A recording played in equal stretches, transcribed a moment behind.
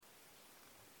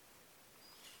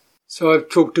So I've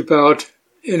talked about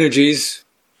energies.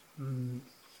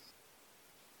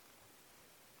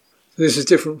 This is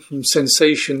different from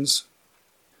sensations.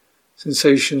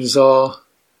 Sensations are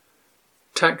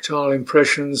tactile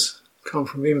impressions, come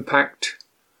from impact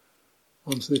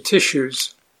onto the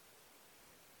tissues,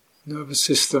 nervous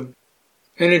system.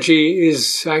 Energy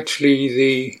is actually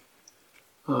the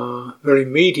very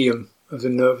medium of the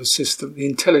nervous system, the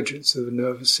intelligence of the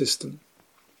nervous system.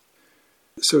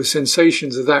 So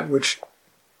sensations are that which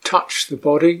touch the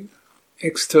body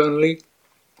externally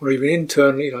or even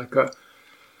internally, like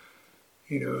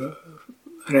an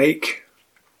ache,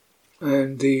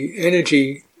 and the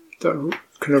energy that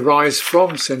can arise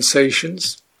from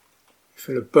sensations. You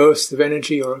feel a burst of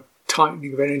energy or a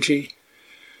tightening of energy,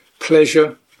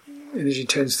 pleasure. Energy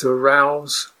tends to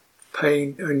arouse.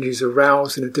 Pain, energy is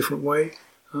aroused in a different way.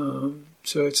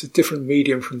 So it's a different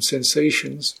medium from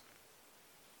sensations.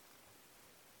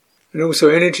 And also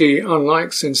energy,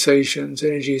 unlike sensations,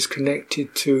 energy is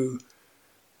connected to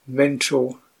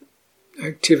mental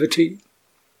activity,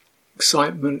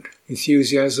 excitement,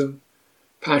 enthusiasm,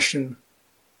 passion,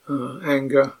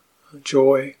 anger,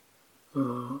 joy,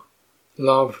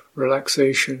 love,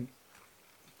 relaxation.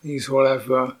 These all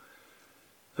have an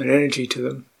energy to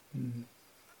them,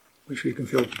 which we can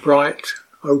feel bright,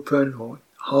 open, or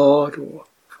hard, or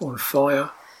on fire,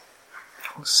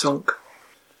 or sunk.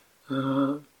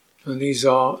 And these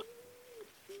are,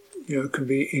 can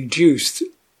be induced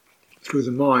through the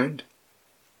mind.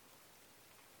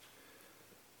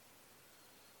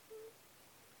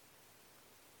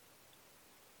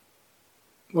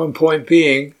 One point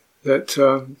being that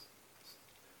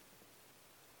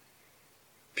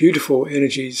beautiful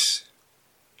energies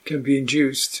can be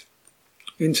induced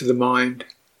into the mind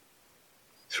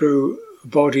through a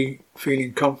body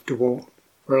feeling comfortable,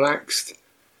 relaxed,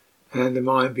 and the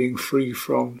mind being free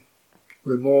from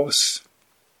remorse,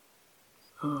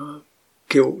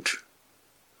 guilt,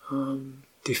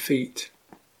 defeat,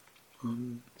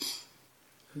 and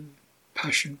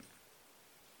passion.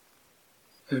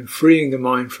 And freeing the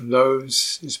mind from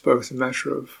those is both a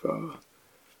matter of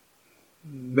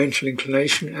mental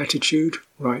inclination, attitude,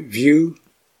 right view.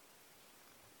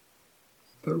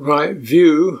 But right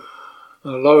view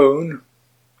alone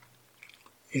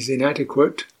is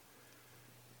inadequate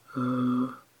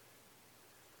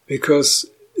because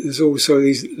there's also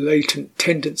these latent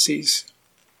tendencies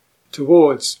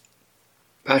towards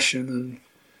passion and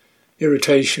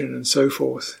irritation and so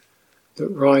forth that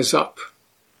rise up.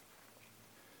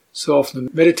 So often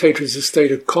the meditator is a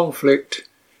state of conflict.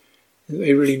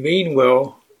 They really mean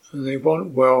well and they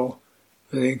want well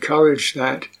and they encourage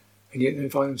that, and yet they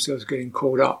find themselves getting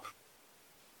caught up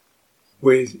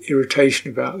with irritation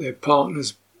about their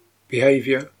partner's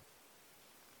behaviour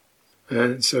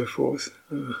and so forth.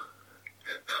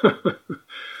 And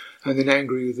then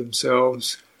angry with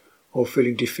themselves or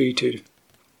feeling defeated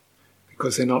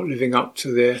because they're not living up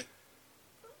to their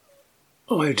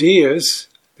ideas,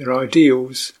 their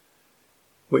ideals,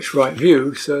 which right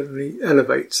view certainly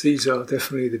elevates. These are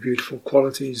definitely the beautiful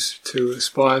qualities to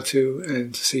aspire to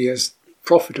and to see as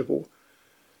profitable.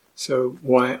 So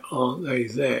why aren't they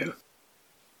there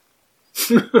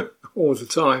all the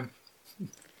time?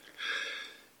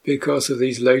 Because of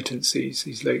these latencies,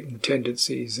 these latent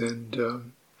tendencies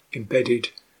and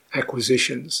embedded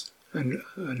acquisitions and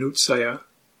anutsaya.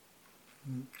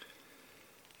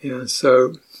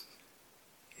 So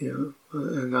and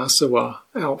asava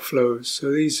outflows.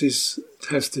 So these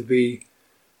has to be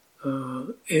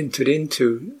entered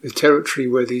into the territory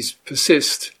where these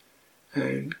persist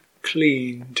and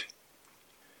cleaned.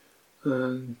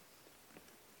 So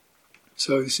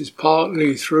this is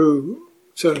partly through,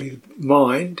 certainly the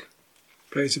mind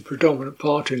plays a predominant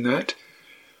part in that,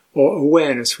 or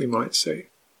awareness we might say. I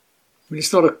mean,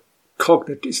 it's not a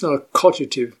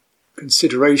cognitive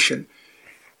consideration.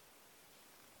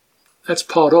 That's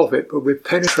part of it, but we're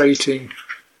penetrating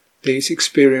this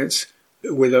experience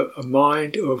with a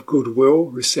mind of goodwill,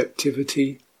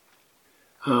 receptivity,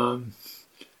 and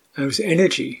whose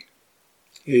energy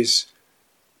is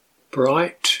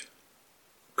bright,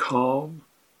 calm,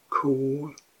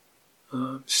 cool,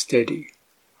 steady.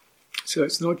 So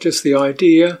it's not just the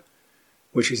idea,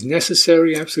 which is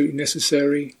necessary, absolutely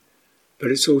necessary,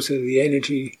 but it's also the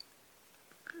energy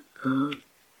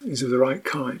is of the right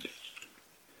kind.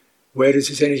 Where does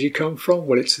this energy come from?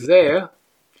 Well, it's there,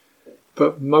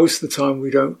 but most of the time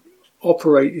we don't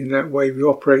operate in that way. We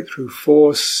operate through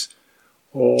force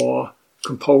or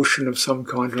compulsion of some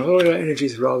kind. And all that energy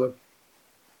is rather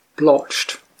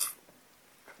blotched.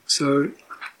 So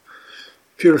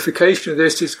purification of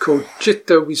this is called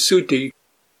citta visuddhi,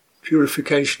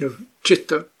 purification of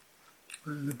citta,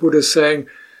 And the Buddha's saying,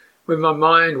 when my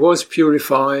mind was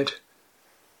purified,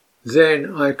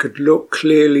 then I could look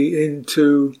clearly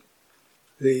into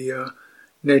the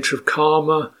nature of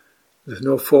karma,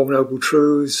 the Four Noble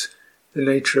Truths, the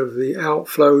nature of the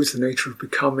outflows, the nature of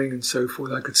becoming, and so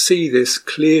forth. I could see this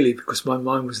clearly because my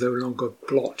mind was no longer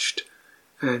blotched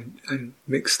and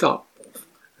mixed up.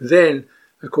 Then,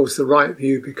 of course, the right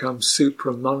view becomes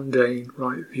supra-mundane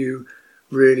right view,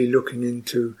 really looking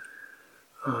into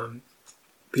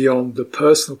beyond the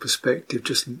personal perspective,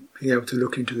 just being able to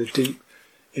look into the deep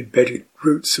embedded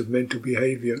roots of mental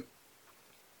behaviour.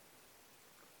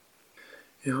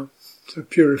 So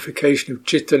purification of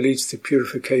citta leads to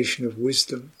purification of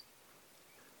wisdom,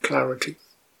 clarity.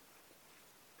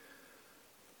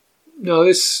 Now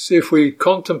this, if we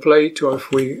contemplate or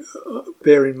if we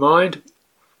bear in mind,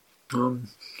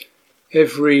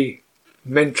 every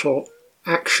mental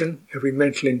action, every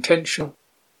mental intention,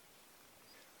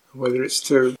 whether it's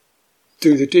to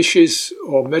do the dishes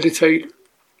or meditate,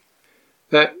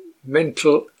 that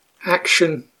mental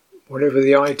action, whatever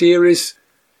the idea is,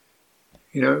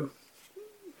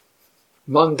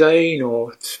 mundane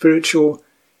or spiritual,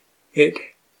 it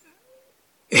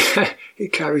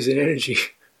carries an energy.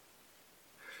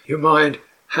 Your mind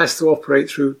has to operate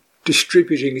through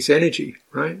distributing its energy,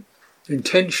 right?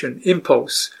 Intention,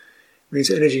 impulse, means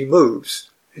energy moves.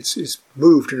 It's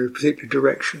moved in a particular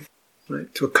direction,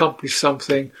 right? To accomplish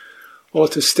something, or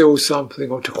to still something,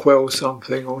 or to quell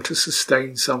something, or to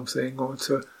sustain something, or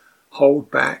to hold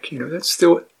back. That's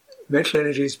still mental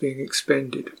energy is being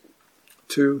expended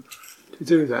to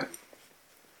do that.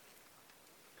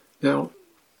 Now,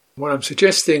 what I'm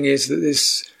suggesting is that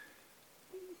this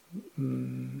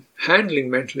handling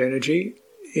mental energy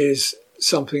is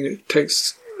something that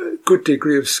takes a good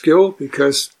degree of skill,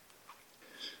 because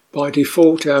by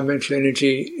default our mental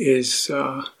energy is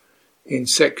in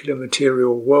secular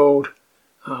material world.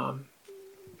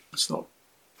 It's not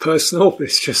personal, but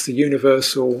it's just the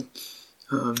universal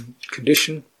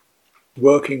condition.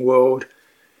 Working world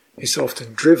is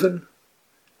often driven,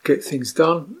 get things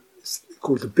done. It's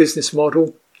called the business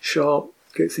model, sharp,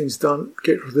 get things done,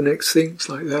 get to the next thing, it's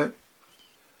like that.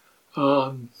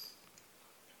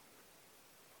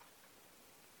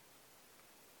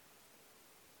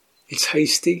 It's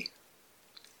hasty,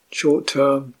 short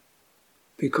term,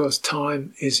 because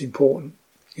time is important.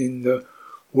 In the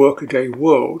workaday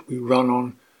world, we run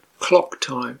on clock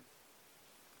time,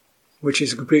 which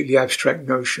is a completely abstract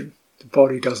notion. The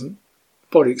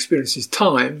body experiences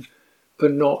time,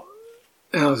 but not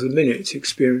hours and minutes. It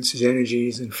experiences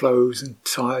energies and flows and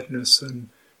tiredness and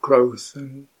growth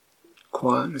and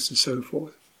quietness and so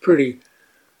forth, pretty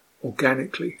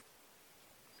organically.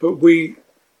 But we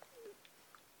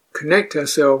connect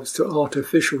ourselves to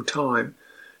artificial time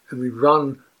and we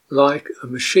run like a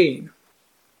machine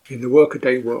in the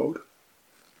workaday world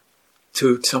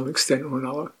to some extent or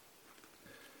another.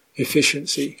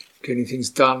 Efficiency, getting things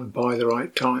done by the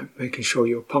right time, making sure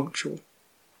you're punctual.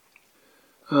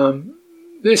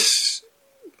 This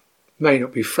may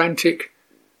not be frantic,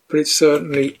 but it's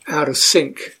certainly out of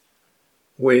sync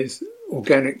with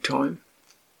organic time.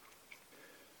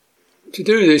 To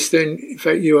do this, then, in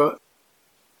fact, you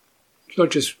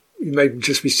may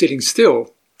just be sitting still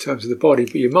in terms of the body,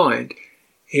 but your mind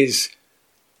is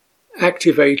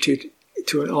activated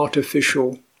to an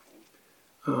artificial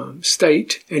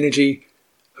state, energy,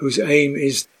 whose aim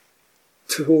is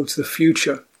towards the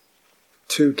future,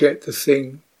 to get the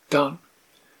thing done,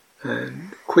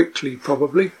 and quickly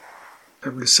probably,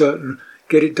 and with a certain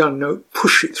get it done note,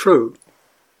 push it through.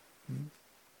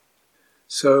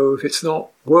 So if it's not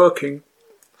working,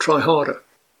 try harder.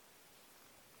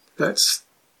 That's,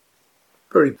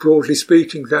 very broadly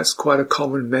speaking, that's quite a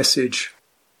common message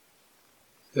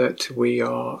that we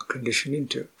are conditioned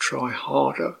into. Try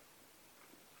harder.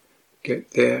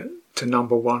 Get there to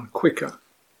number one quicker.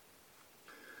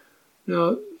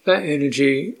 Now, that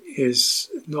energy is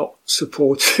not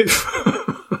supportive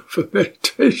for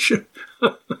meditation.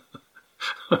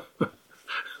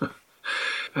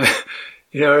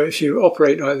 If you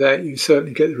operate like that, you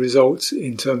certainly get the results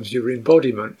in terms of your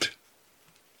embodiment.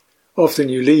 Often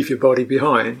you leave your body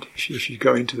behind if you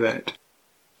go into that.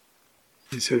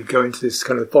 You sort of go into this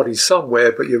kind of body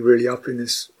somewhere, but you're really up in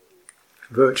this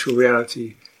virtual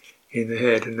reality in the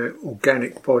head, and the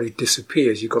organic body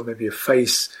disappears. You've got maybe a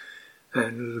face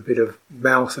and a little bit of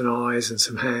mouth and eyes and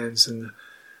some hands, and the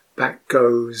back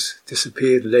goes,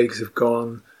 disappeared, legs have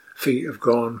gone, feet have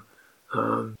gone,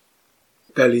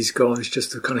 belly's gone. It's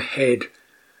just a kind of head,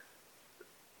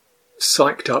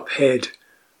 psyched up head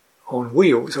on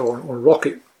wheels or on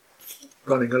rocket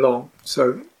running along.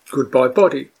 So goodbye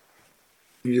body.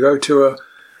 You go to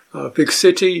a big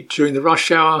city during the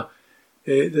rush hour,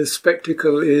 the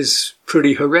spectacle is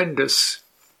pretty horrendous.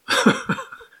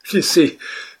 You see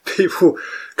people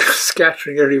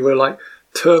scattering everywhere like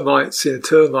termites in a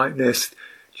termite nest,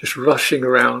 just rushing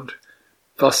around,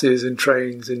 buses and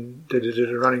trains and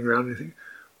running around. And think,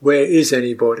 where is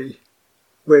anybody?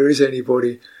 Where is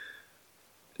anybody?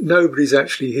 Nobody's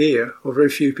actually here, or very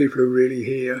few people are really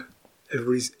here.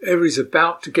 Everybody's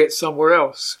about to get somewhere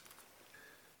else.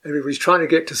 Everybody's trying to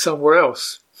get to somewhere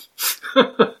else.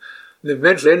 The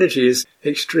mental energy is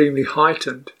extremely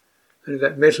heightened. And if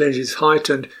that mental energy is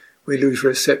heightened, we lose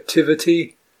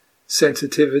receptivity,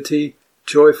 sensitivity,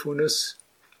 joyfulness,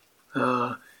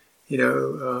 warmth,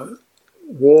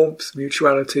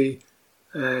 mutuality,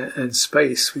 and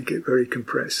space. We get very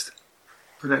compressed.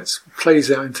 And that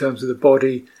plays out in terms of the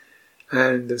body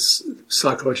and the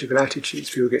psychological attitudes.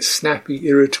 People get snappy,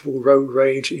 irritable, road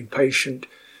rage, impatient,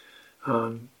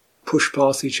 push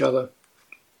past each other.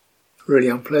 Really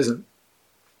unpleasant.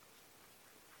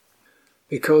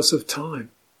 Because of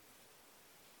time.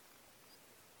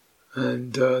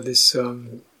 And this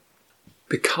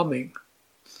becoming,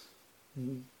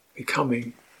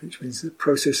 which means the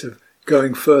process of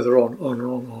going further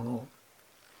on.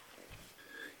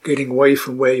 Getting away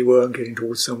from where you were and getting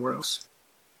towards somewhere else.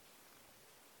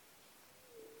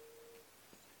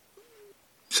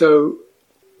 So,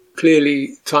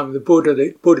 clearly, time of the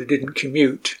Buddha didn't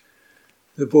commute.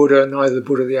 Neither the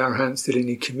Buddha or the Arahants did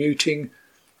any commuting.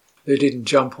 They didn't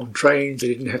jump on trains. They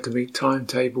didn't have to meet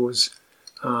timetables.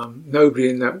 Nobody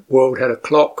in that world had a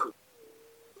clock.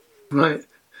 Right?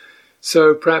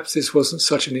 So perhaps this wasn't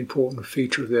such an important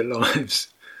feature of their lives.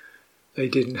 They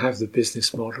didn't have the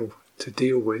business model to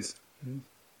deal with.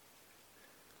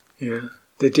 Yeah.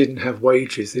 They didn't have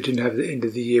wages. They didn't have the end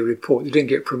of the year report. They didn't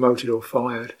get promoted or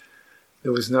fired.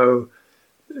 There was no,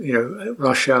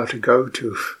 rush hour to go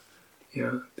to.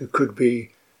 There could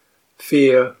be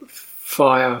fear,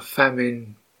 fire,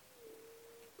 famine,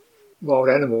 wild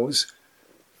animals,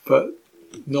 but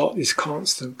not this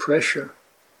constant pressure.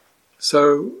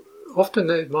 So often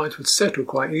their minds would settle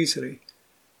quite easily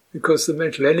because the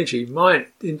mental energy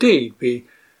might indeed be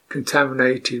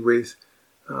contaminated with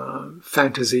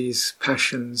fantasies,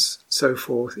 passions, so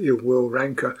forth, ill will,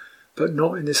 rancour, but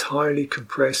not in this highly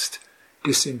compressed,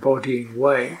 disembodying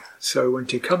way. So when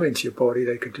you come into your body,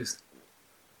 they could just,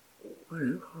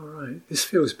 all right, this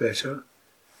feels better.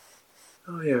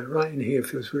 Oh yeah, right in here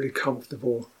feels really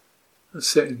comfortable. Let's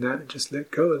sit in that and just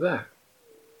let go of that.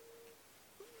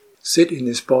 Sit in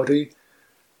this body,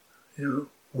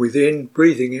 within,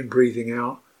 breathing in, breathing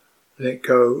out, let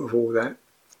go of all that,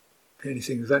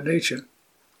 anything of that nature.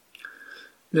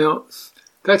 Now,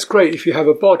 that's great if you have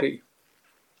a body.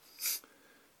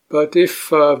 But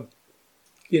if,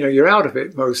 you're out of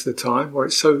it most of the time, or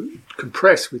it's so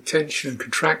compressed with tension and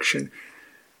contraction,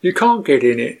 you can't get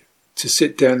in it to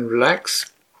sit down and relax.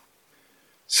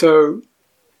 So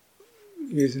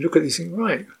you look at these things,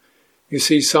 right, you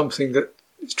see something that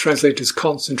is translated as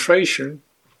concentration.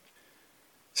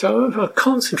 So if I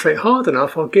concentrate hard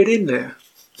enough, I'll get in there.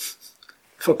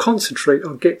 If I concentrate,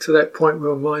 I'll get to that point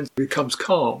where my mind becomes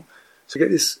calm. So you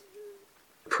get this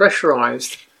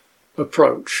pressurized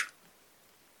approach,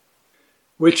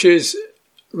 which is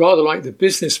rather like the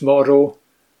business model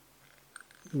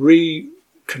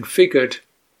reconfigured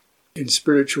in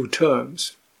spiritual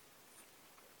terms,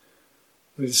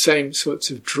 with the same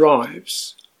sorts of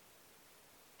drives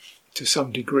to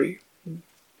some degree.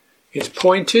 It's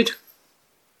pointed,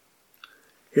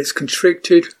 it's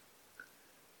constricted,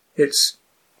 it's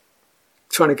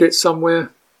trying to get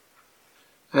somewhere,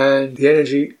 and the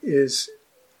energy is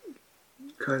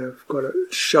kind of got a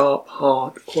sharp,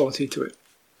 hard quality to it.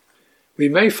 We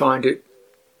may find it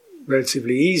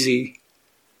relatively easy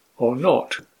or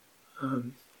not.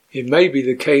 It may be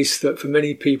the case that for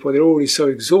many people they're already so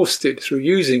exhausted through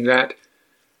using that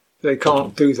they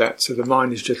can't do that, so the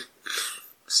mind is just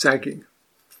sagging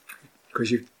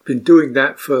because you've been doing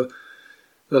that for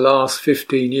the last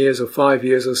 15 years or 5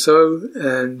 years or so,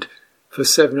 and for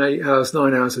 7, 8 hours,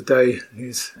 9 hours a day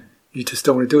you just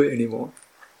don't want to do it anymore.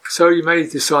 So you may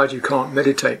decide you can't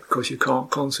meditate because you can't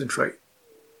concentrate.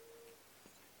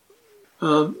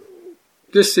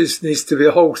 This needs to be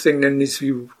a whole thing, then needs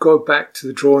to go back to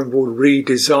the drawing board,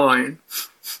 redesign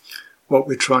what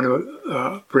we're trying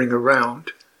to bring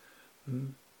around.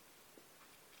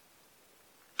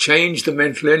 Change the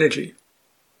mental energy.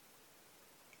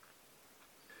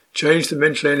 Change the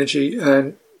mental energy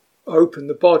and open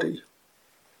the body.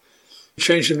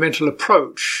 Change the mental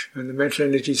approach and the mental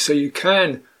energy so you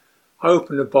can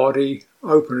open the body,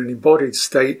 open an embodied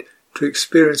state to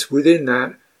experience within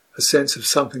that a a sense of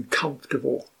something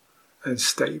comfortable and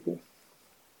stable.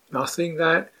 Nothing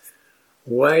that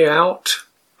way out,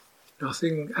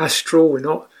 nothing astral. We're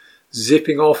not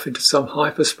zipping off into some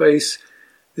hyperspace.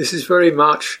 This is very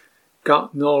much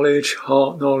gut knowledge,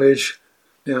 heart knowledge,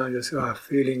 just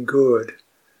feeling good.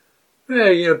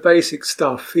 Yeah, basic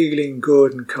stuff, feeling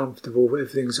good and comfortable,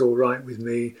 everything's all right with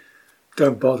me.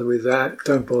 Don't bother with that,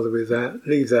 don't bother with that,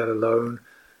 leave that alone.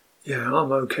 Yeah,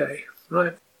 I'm okay,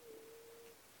 right?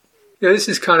 Yeah, this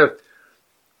is kind of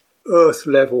earth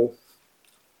level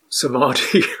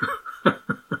samadhi.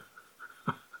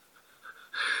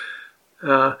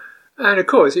 And of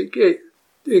course, it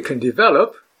can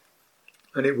develop,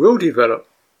 and it will develop,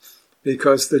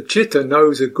 because the citta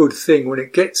knows a good thing when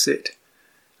it gets it.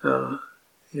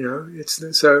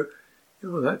 It's so.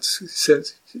 That's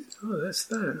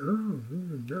that.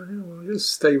 We'll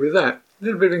just stay with that. A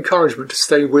little bit of encouragement to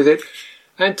stay with it,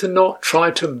 and to not try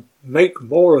to make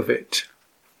more of it,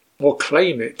 or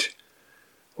claim it,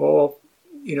 or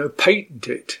patent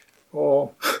it,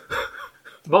 or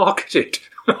market it.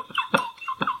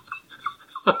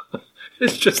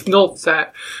 It's just not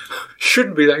that.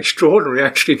 Shouldn't be that extraordinary,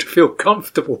 actually, to feel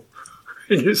comfortable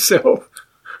in yourself.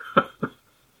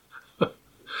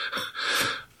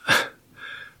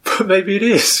 But maybe it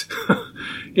is.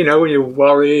 When you're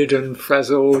worried and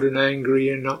frazzled and angry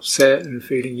and upset and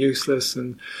feeling useless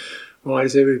and why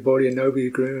does everybody and nobody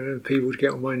agree and people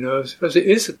get on my nerves? Because it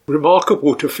is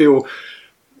remarkable to feel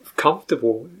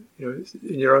comfortable, in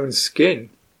your own skin.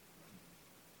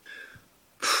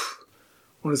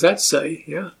 What does that say?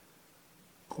 Yeah.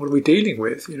 What are we dealing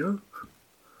with?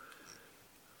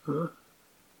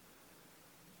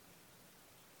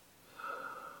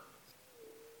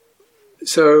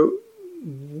 So,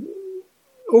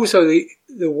 also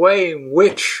the way in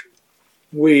which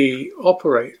we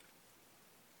operate,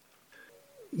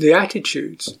 the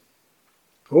attitudes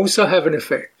also have an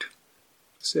effect.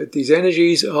 So these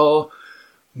energies are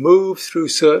moved through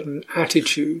certain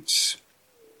attitudes.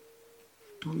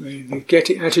 The get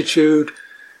it attitude,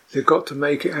 the got to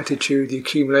make it attitude, the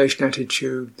accumulation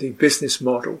attitude, the business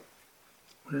model,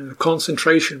 and the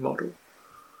concentration model.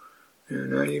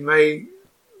 You may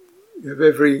have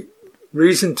every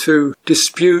reason to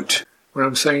dispute when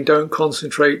I'm saying don't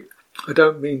concentrate. I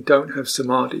don't mean don't have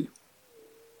samadhi.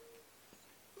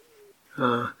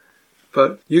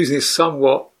 But using this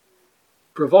somewhat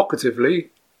provocatively,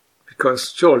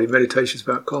 because surely meditation is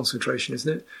about concentration,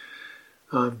 isn't it?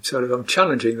 I'm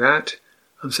challenging that.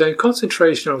 I'm saying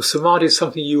concentration or samadhi is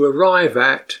something you arrive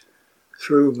at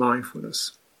through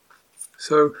mindfulness.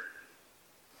 So,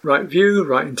 right view,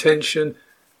 right intention,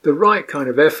 the right kind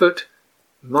of effort,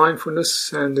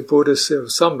 mindfulness, and the Buddha or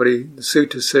somebody, the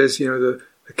sutta says, the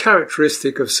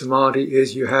characteristic of samadhi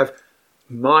is you have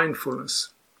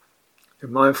mindfulness. The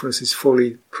mindfulness is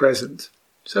fully present.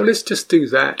 So let's just do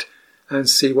that and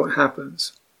see what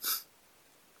happens.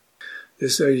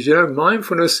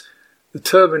 Mindfulness, the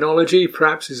terminology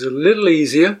perhaps is a little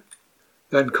easier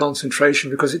than concentration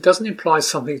because it doesn't imply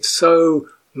something so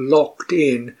locked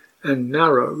in and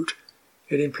narrowed.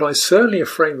 It implies certainly a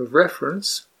frame of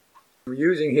reference. We're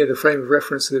using here the frame of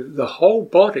reference of the whole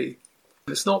body.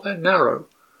 It's not that narrow.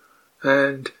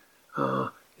 And,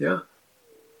 but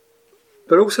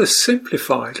also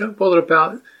simplified. Don't bother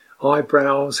about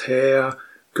eyebrows, hair,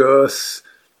 girth,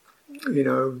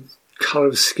 colour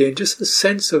of skin, just the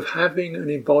sense of having an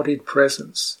embodied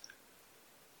presence.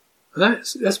 And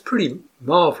that's pretty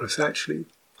marvellous, actually,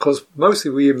 because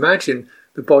mostly we imagine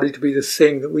the body to be the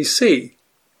thing that we see.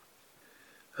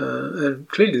 And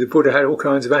clearly the Buddha had all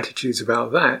kinds of attitudes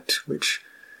about that, which,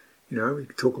 we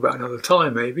could talk about another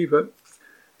time maybe, but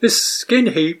this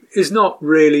skin heap is not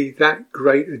really that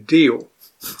great a deal.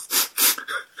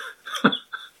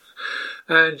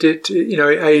 And it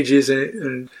ages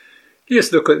and you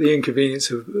just look at the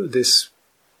inconvenience of this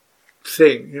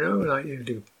thing, like you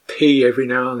do pee every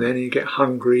now and then and you get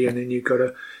hungry and then you've got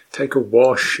to take a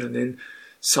wash and then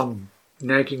some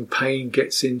nagging pain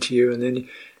gets into you and then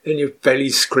your belly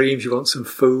screams you want some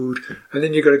food and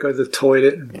then you've got to go to the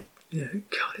toilet and,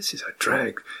 God, this is a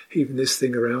drag, heaving this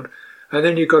thing around. And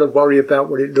then you've got to worry about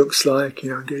what it looks like,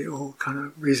 and get it all kind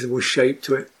of reasonable shape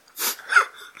to it.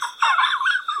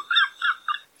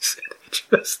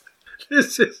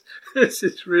 This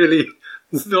is really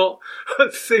not a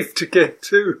thing to get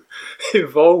too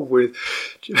involved with.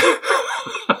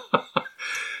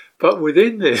 But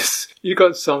within this, you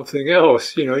got something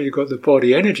else. You've got the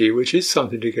body energy, which is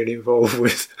something to get involved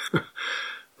with.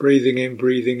 Breathing in,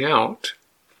 breathing out.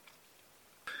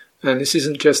 And this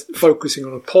isn't just focusing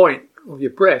on a point of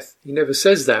your breath. He never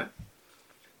says that.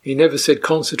 He never said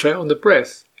concentrate on the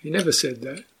breath. He never said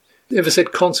that. never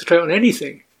said concentrate on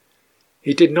anything.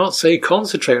 He did not say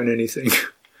concentrate on anything.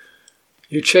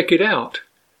 You check it out.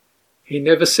 He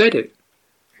never said it.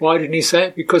 Why didn't he say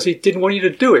it? Because he didn't want you to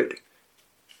do it.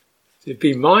 So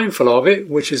be mindful of it,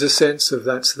 which is a sense of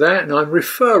that's that, and I'm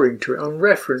referring to it, I'm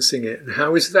referencing it, and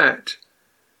how is that?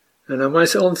 And am I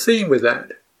on theme with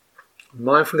that?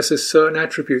 Mindfulness has certain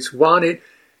attributes. One,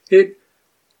 it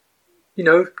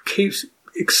keeps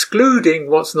excluding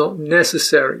what's not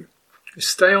necessary.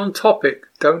 Stay on topic,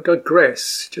 don't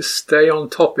digress, just stay on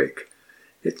topic.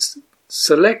 It's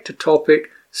select a topic,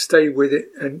 stay with it,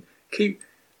 and keep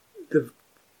the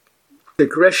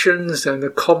digressions and the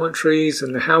commentaries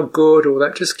and the how good, all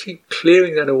that, just keep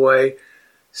clearing that away,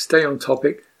 stay on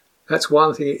topic. That's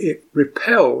one thing. It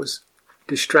repels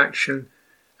distraction,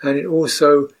 and it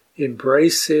also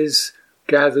embraces,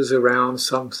 gathers around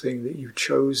something that you've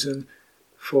chosen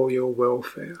for your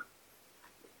welfare.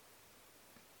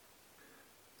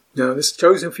 Now, this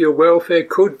chosen for your welfare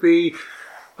could be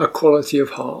a quality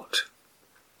of heart,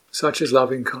 such as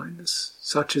loving kindness,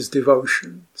 such as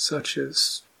devotion, such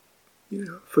as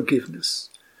forgiveness,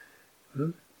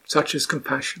 such as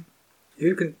compassion.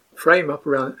 You can frame up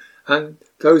around it, and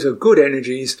those are good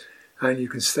energies, and you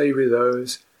can stay with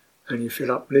those, and you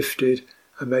feel uplifted,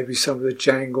 and maybe some of the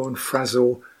jangle and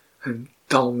frazzle and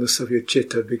dullness of your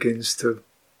chitta begins to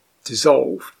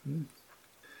dissolve.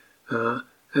 And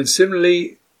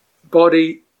similarly,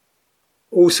 body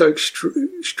also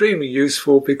extremely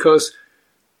useful, because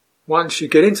once you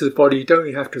get into the body, you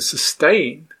don't have to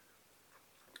sustain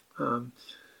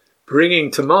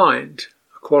bringing to mind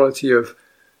a quality of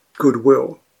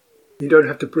goodwill. You don't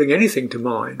have to bring anything to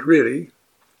mind, really,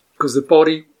 because the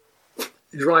body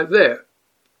is right there.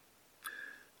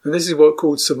 And this is what's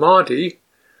called samadhi,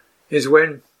 is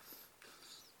when,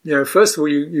 first of all,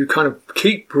 you kind of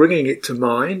keep bringing it to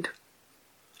mind.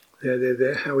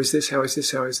 There. How is this? How is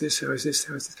this? How is this? How is this?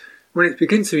 How is this? When it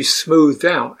begins to be smoothed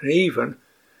out and even,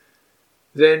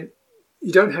 then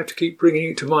you don't have to keep bringing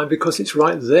it to mind, because it's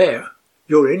right there.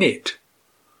 You're in it.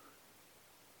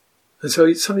 And so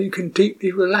it's something you can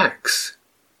deeply relax.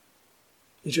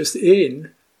 You're just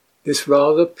in this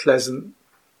rather pleasant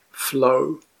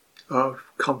flow of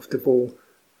comfortable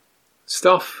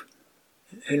stuff,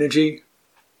 energy,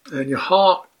 and your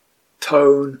heart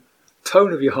tone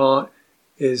of your heart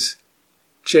is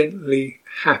gently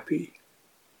happy.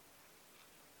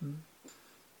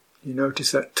 You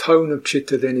notice that tone of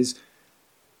chitta then is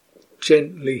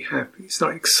gently happy. It's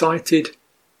not excited,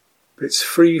 but it's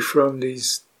free from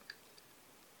these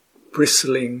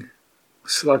bristling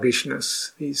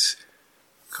sluggishness, these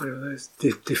kind of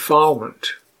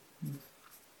defilement.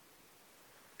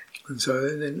 And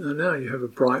so then now you have a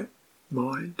bright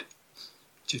mind,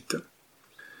 citta.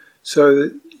 So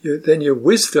that then your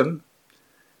wisdom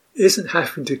isn't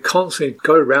having to constantly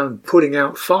go around putting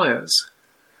out fires,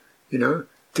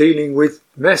 dealing with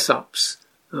mess-ups,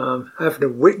 having to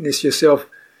witness yourself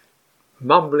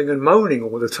mumbling and moaning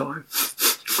all the time.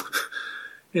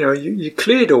 You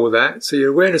cleared all that, so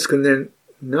your awareness can then,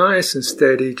 nice and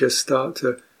steady, just start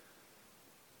to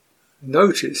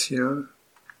notice,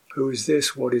 who is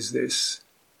this, what is this?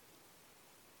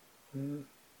 And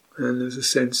there's a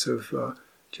sense of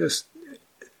just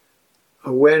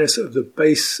awareness of the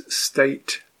base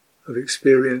state of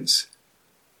experience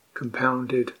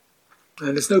compounded.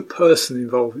 And there's no person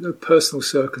involved, no personal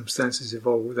circumstances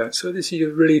involved with that. So this,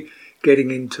 you're really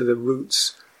getting into the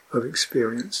roots of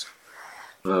experience.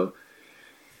 Well,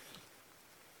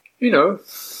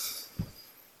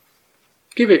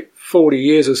 give it 40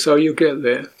 years or so, you'll get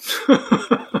there.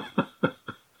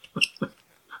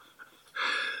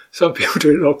 Some people do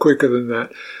it a lot quicker than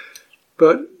that.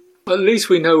 But at least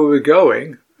we know where we're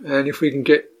going, and if we can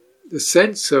get the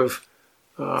sense of,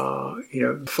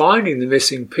 finding the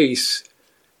missing piece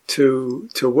to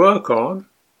work on,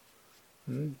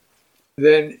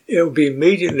 then it'll be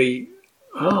immediately,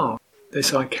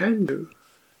 this I can do.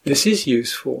 This is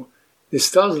useful. This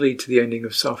does lead to the ending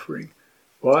of suffering.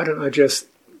 Why don't I just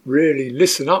really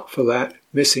listen up for that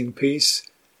missing piece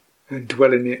and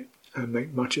dwell in it and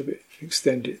make much of it,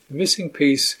 extend it. The missing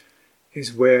piece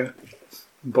is where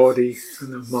the body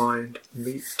and the mind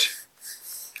meet.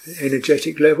 The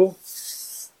energetic level.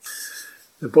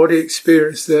 The body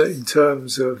experienced that in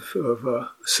terms of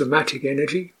somatic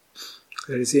energy.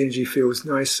 That is, the energy feels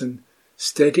nice and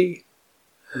steady,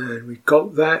 and we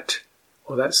got that,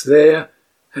 or that's there,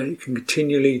 and it can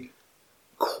continually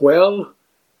quell,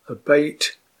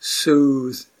 abate,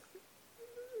 soothe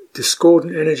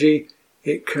discordant energy.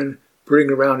 It can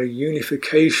bring around a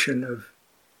unification of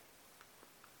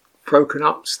broken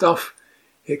up stuff.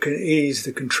 It can ease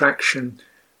the contraction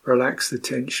relax the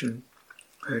tension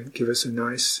and give us a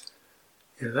nice,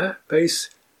 that base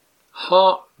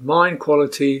heart-mind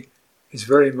quality is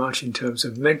very much in terms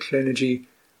of mental energy,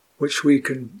 which we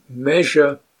can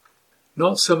measure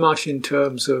not so much in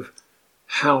terms of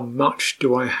how much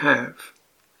do I have,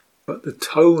 but the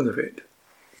tone of it.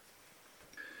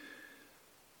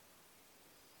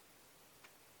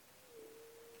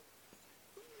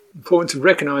 Important to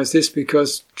recognize this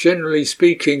because, generally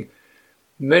speaking,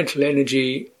 mental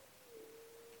energy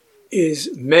is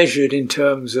measured in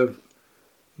terms of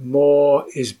more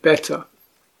is better.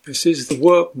 This is the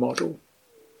work model.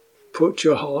 Put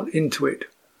your heart into it.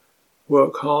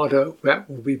 Work harder, that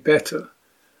will be better.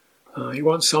 You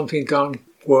want something done,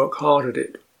 work hard at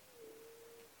it.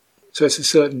 So it's a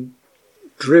certain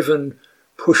driven,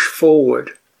 push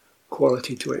forward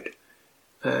quality to it.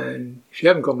 And if you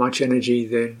haven't got much energy,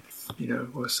 then,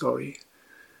 well, sorry.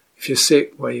 If you're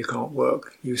sick, well, you can't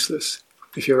work, useless.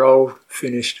 If you're old,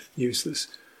 finished, useless.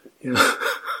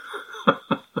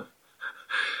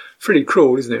 Pretty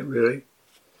cruel, isn't it, really?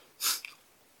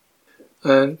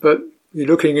 But you're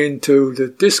looking into the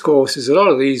discourses, a lot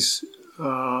of these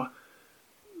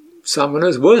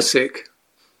summoners were sick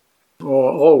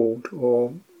or old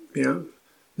or,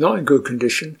 not in good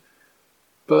condition.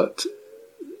 But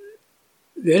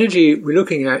the energy we're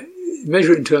looking at,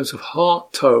 measured in terms of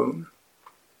heart tone,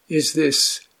 is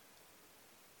this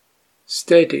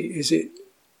steady? Is it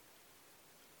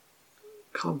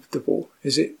comfortable?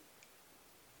 Is it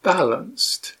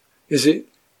balanced? Is it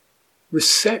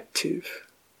receptive?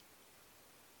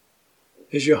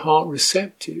 Is your heart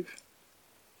receptive?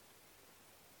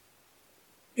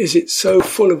 Is it so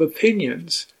full of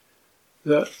opinions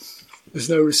that there's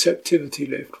no receptivity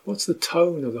left? What's the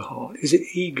tone of the heart? Is it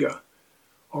eager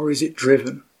or is it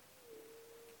driven?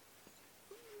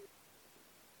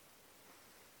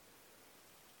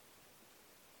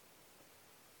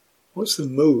 What's the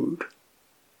mood?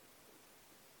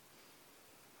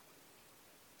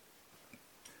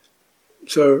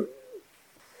 So,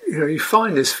 you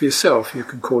find this for yourself. You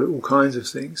can call it all kinds of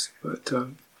things, but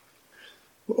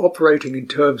we're operating in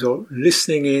terms of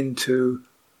listening into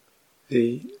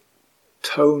the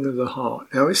tone of the heart.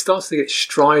 Now it starts to get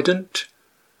strident.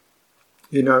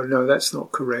 No, that's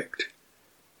not correct.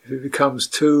 If it becomes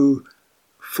too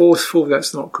forceful,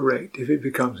 that's not correct. If it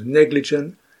becomes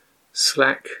negligent,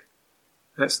 slack,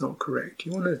 that's not correct.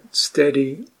 You want a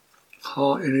steady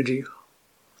heart energy,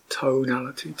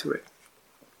 tonality to it.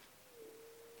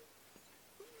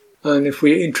 And if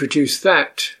we introduce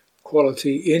that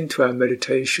quality into our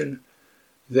meditation,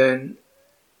 then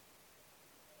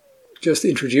just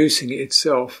introducing it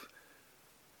itself,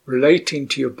 relating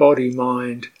to your body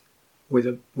mind with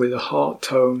a heart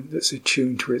tone that's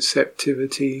attuned to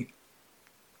receptivity,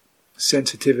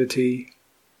 sensitivity,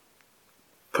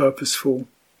 purposeful,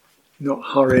 not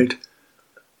hurried,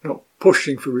 not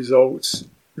pushing for results,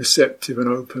 receptive and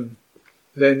open,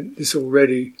 then this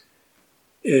already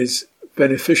is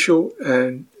beneficial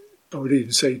and I would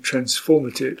even say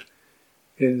transformative,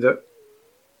 in that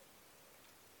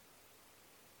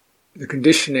the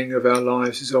conditioning of our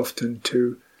lives is often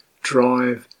to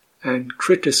drive and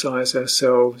criticize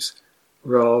ourselves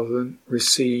rather than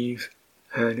receive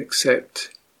and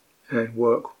accept and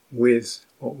work with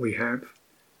what we have.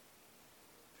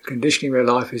 The conditioning of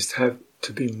our life is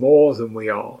to be more than we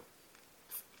are,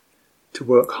 to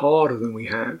work harder than we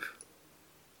have.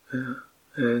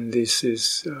 And this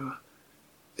is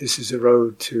a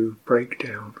road to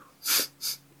breakdown.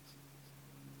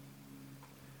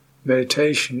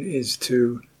 Meditation is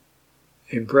to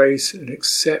embrace and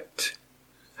accept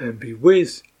and be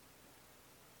with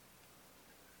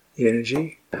the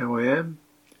energy, how I am,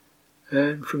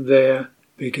 and from there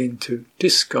begin to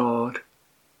discard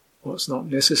what's not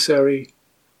necessary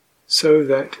so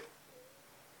that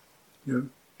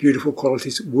beautiful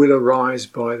qualities will arise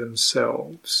by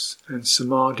themselves, and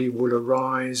samadhi will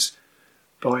arise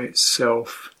by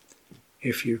itself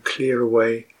if you clear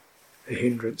away the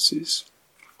hindrances.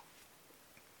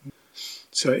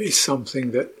 So it's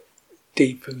something that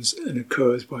deepens and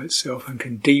occurs by itself and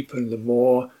can deepen the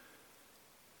more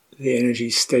the energy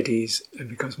steadies and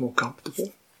becomes more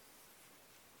comfortable.